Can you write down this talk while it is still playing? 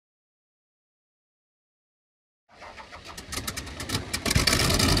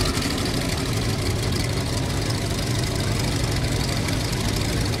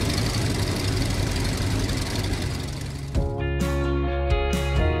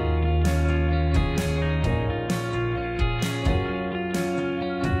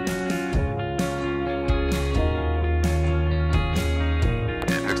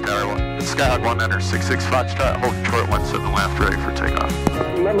Tower 166 Foxtrot, hold short 17 left, ready for takeoff.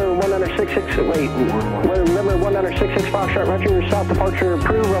 Remember 166, wait, remember 166 Foxtrot, roger, south departure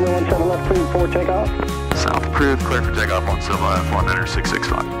approved, runway 17 left, cleared for takeoff. South approved, clear for takeoff, 17 left, 166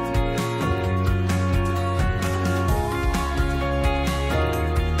 Fox.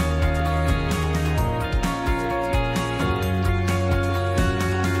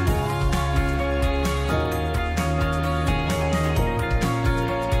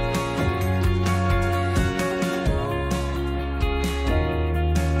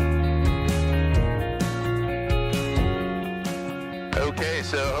 Okay,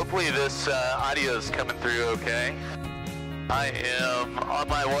 so hopefully this audio is coming through okay. I am on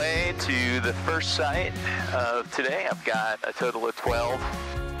my way to the first site of today. I've got a total of 12.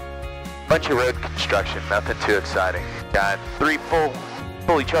 Bunch of road construction, nothing too exciting. Got 3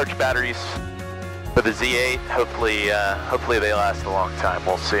 fully charged batteries for the Z8. Hopefully they last a long time.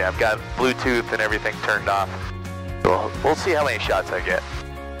 We'll see. I've got Bluetooth and everything turned off. We'll see how many shots I get.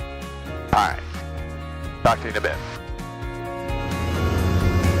 All right, talk to you in a bit.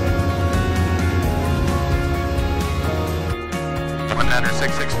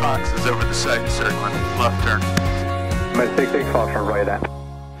 166 Fox is over the site, circling left turn. 166 Fox, right at.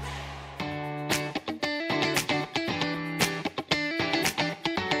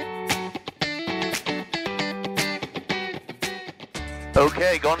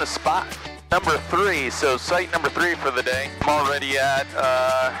 Okay, going to spot number 3, so site number 3 for the day. I'm already at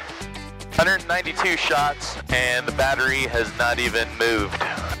 192 shots, and the battery has not even moved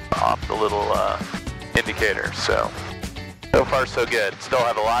off the little indicator, so far so good. Still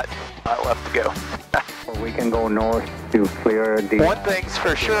have a lot left to go. We can go north to clear the... One thing's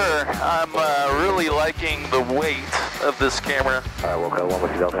for sure, I'm really liking the weight of this camera. Alright, we'll go 1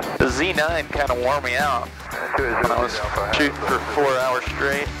 with Delta. The Z9 kind of wore me out when I was shooting for 4 hours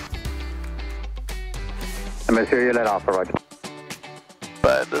straight. I'm going to hear you let off, Roger.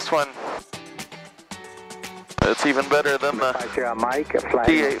 But this one, it's even better than the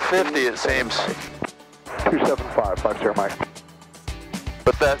D850, it seems. 275, 50 Mike.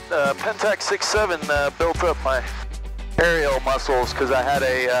 But that Pentax 6.7 built up my aerial muscles because I had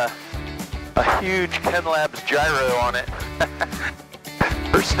a huge Ken Labs gyro on it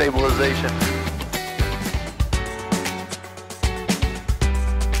for stabilization.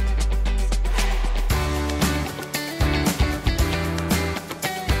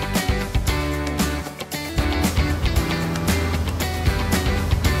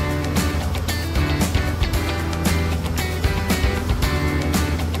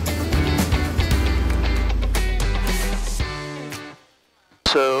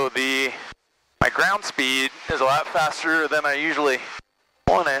 So my ground speed is a lot faster than I usually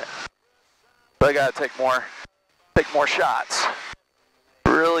want it. But I gotta take more shots.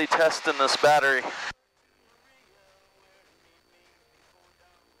 Really testing this battery.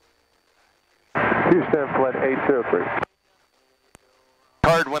 Houston, flight 803.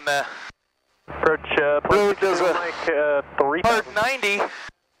 Hard when the road does a hard 90.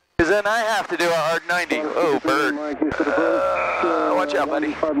 Because then I have to do a hard 90. Oh, bird. Watch out,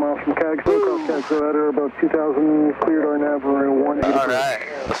 buddy. 5 miles from CAG, so across CAG, about 2,000, cleared RNAV, around 180. All right,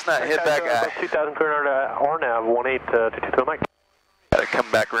 let's not hit that guy. 2,000 cleared RNAV, 18 to 22 Mike. Gotta come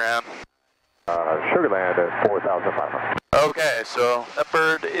back around. Sugarland at 4,500. Okay, so that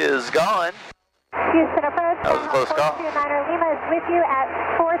bird is gone. Houston approach. That was a close call. 429er Lima is with you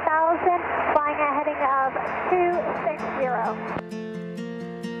at 4,000, flying a heading of 260.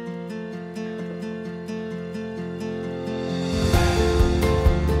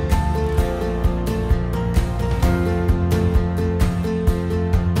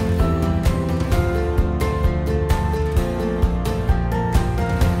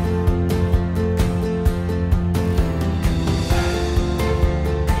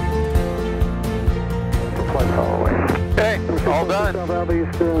 Okay, all done.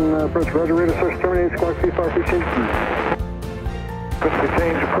 Southeastern approach, Roger, radar source terminates, squawk VFR, change. Quickly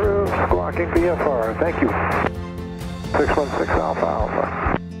change approved, squawking VFR, thank you. 616 Alpha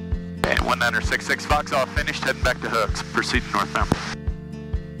Alpha. And 166 Fox off, finished, heading back to Hooks, proceeding northbound.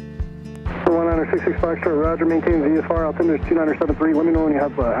 166 Foxtrot, Roger, maintain VFR, altimeter is 2973, let me know when you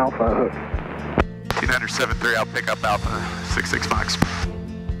have Alpha Hooks. 2973, I'll pick up Alpha 66 Fox.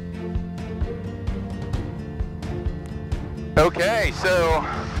 Okay, so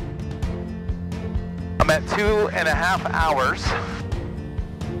I'm at 2.5 hours.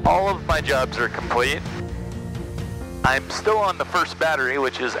 All of my jobs are complete. I'm still on the first battery,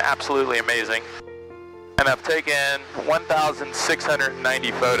 which is absolutely amazing. And I've taken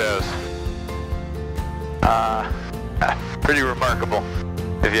 1,690 photos. Pretty remarkable,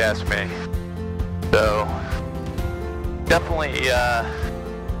 if you ask me. So definitely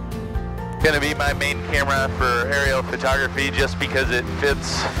going to be my main camera for aerial photography just because it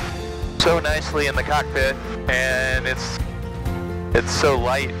fits so nicely in the cockpit, and it's so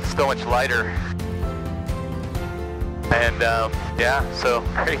light, so much lighter. And yeah, so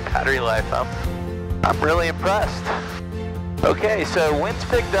great battery life. I'm really impressed. Okay, so wind's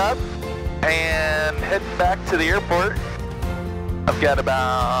picked up and heading back to the airport. I've got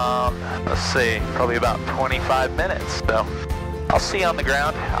about, let's see, probably about 25 minutes. So I'll see you on the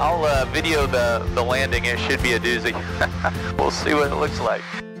ground. I'll video the landing. It should be a doozy. We'll see what it looks like.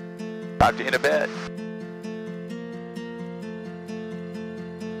 Talk to you in a bit.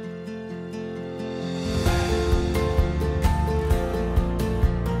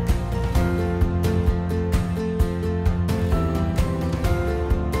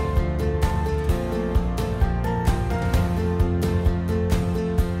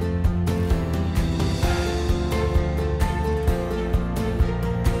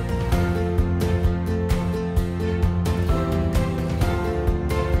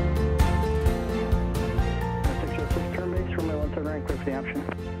 Clear for the option.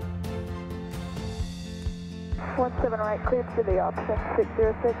 17 right, cleared for the option,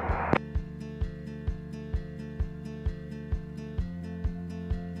 606.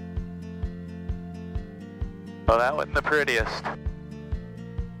 Well, that wasn't the prettiest.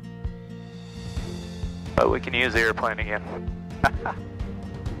 But we can use the airplane again.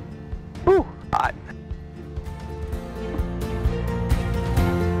 Woo, hot.